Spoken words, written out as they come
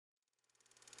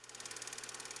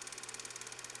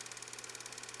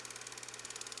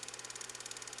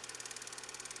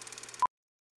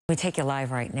We take you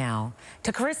live right now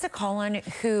to Carissa,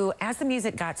 who, as the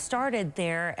music got started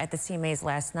there at the CMAs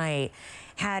last night,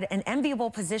 had an enviable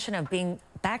position of being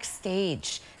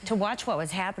backstage to watch what was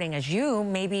happening as you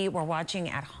maybe were watching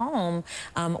at home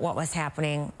what was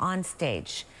happening on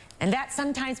stage. And that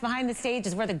sometimes behind the stage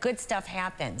is where the good stuff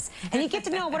happens. And you get to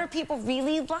know what are people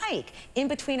really like in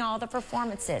between all the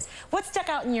performances. What stuck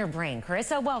out in your brain?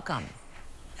 Carissa, welcome.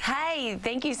 Hi,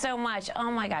 thank you so much. Oh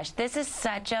my gosh, this is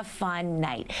such a fun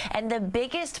night. And the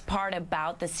biggest part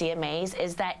about the CMAs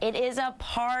is that it is a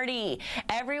party.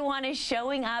 Everyone is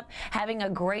showing up, having a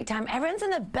great time. Everyone's in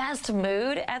the best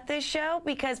mood at this show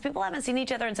because people haven't seen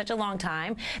each other in such a long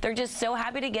time. They're just so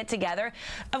happy to get together.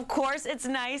 Of course, it's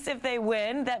nice if they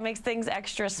win. That makes things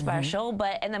extra special.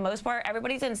 But in the most part,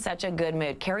 everybody's in such a good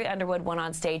mood. Carrie Underwood went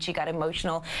on stage. She got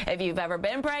emotional. If you've ever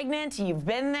been pregnant, you've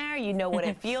been there. You know what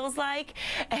it feels like.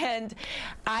 And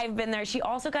I've been there. She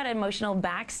also got emotional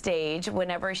backstage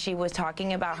whenever she was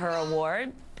talking about her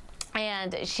award.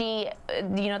 And she,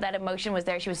 you know, that emotion was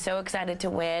there. She was so excited to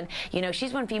win. You know,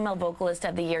 she's won Female Vocalist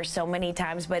of the Year so many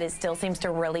times, but it still seems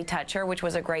to really touch her, which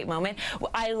was a great moment.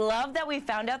 I love that we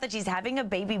found out that she's having a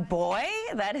baby boy.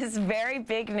 That is very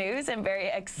big news and very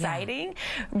exciting.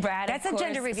 Yeah. Brad, that's a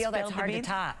gender reveal that's hard to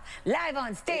top. Live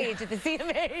on stage at the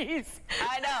CMAs.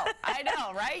 I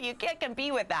know, right? You can't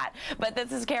compete with that. But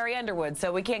this is Carrie Underwood,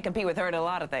 so we can't compete with her in a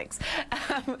lot of things.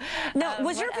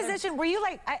 Was your position, were you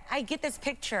like, I get this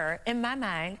picture, in my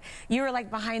mind, you were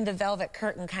like behind the velvet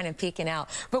curtain kind of peeking out.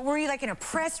 But were you like in a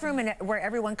press room where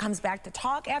everyone comes back to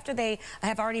talk after they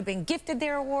have already been gifted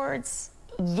their awards?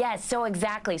 Yes, so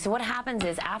exactly. So what happens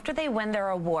is after they win their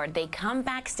award, they come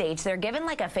backstage. They're given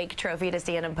like a fake trophy to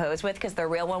stand and pose with because the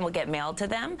real one will get mailed to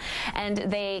them. And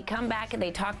they come back and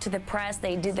they talk to the press.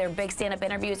 They do their big stand-up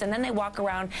interviews, and then they walk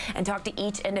around and talk to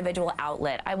each individual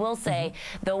outlet. I will say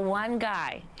the one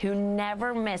guy who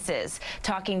never misses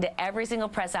talking to every single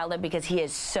press outlet because he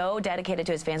is so dedicated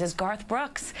to his fans is Garth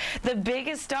Brooks, the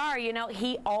biggest star. You know,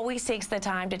 he always takes the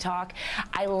time to talk.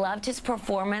 I loved his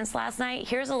performance last night.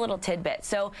 Here's a little tidbit.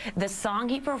 So the song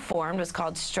he performed was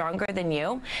called Stronger Than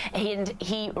You, and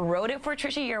he wrote it for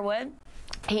Trisha Yearwood.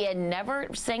 He had never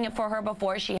sang it for her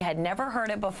before. She had never heard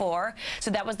it before.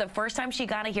 So that was the first time she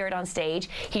got to hear it on stage.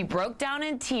 He broke down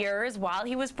in tears while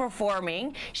he was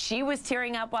performing. She was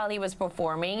tearing up while he was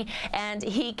performing. And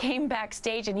he came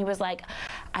backstage and he was like,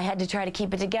 I had to try to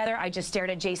keep it together. I just stared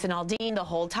at Jason Aldean the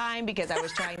whole time because I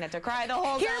was trying not to cry the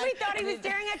whole time. Here we thought he was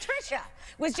staring at Trisha.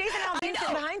 Was Jason Aldean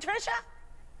sitting behind Trisha?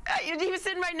 He was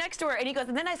sitting right next to her, and he goes,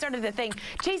 and then I started to think,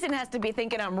 Jason has to be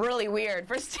thinking I'm really weird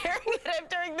for staring at him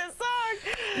during this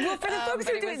song. Well, for the folks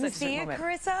who didn't see it,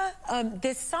 Carissa,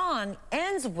 this song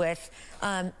ends with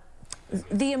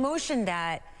the emotion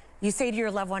that you say to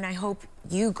your loved one, I hope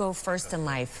you go first in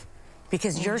life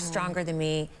because you're stronger than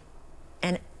me,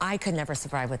 and I could never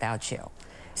survive without you.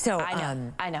 So,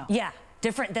 I know. Yeah,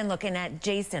 different than looking at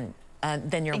Jason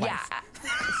than your wife. Yeah.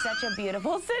 Such a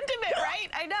beautiful sentiment, right?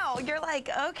 I know. You're like,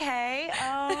 okay.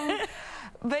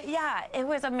 But yeah, it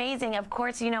was amazing. Of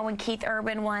course, you know, when Keith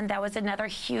Urban won, that was another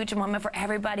huge moment for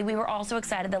everybody. We were all so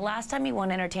excited. The last time he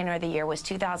won Entertainer of the Year was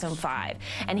 2005.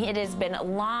 And it has been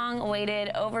long awaited,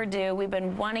 overdue. We've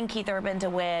been wanting Keith Urban to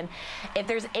win. If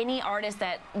there's any artist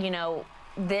that, you know,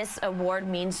 this award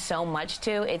means so much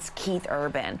to, it's Keith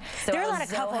Urban. So there are a lot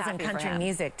of couples in country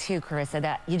music too, Carissa,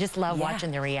 that you just love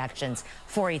watching their reactions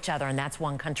for each other, and that's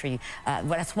one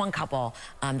that's one couple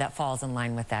that falls in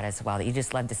line with that as well, that you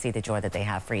just love to see the joy that they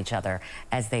have for each other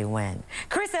as they win.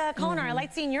 Carissa, Culiner, I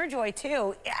like seeing your joy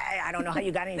too. I don't know how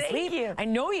you got any sleep. You. I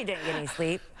know you didn't get any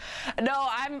sleep. No,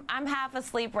 I'm half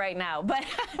asleep right now, but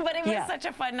it was such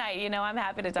a fun night. You know, I'm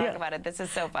happy to talk about it. This is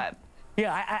so fun.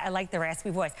 Yeah, I like the raspy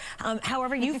voice.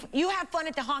 However, you have fun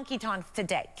at the honky tonks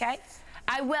today, okay?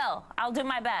 I will. I'll do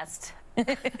my best.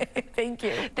 Thank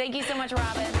you. Thank you so much,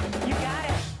 Robin.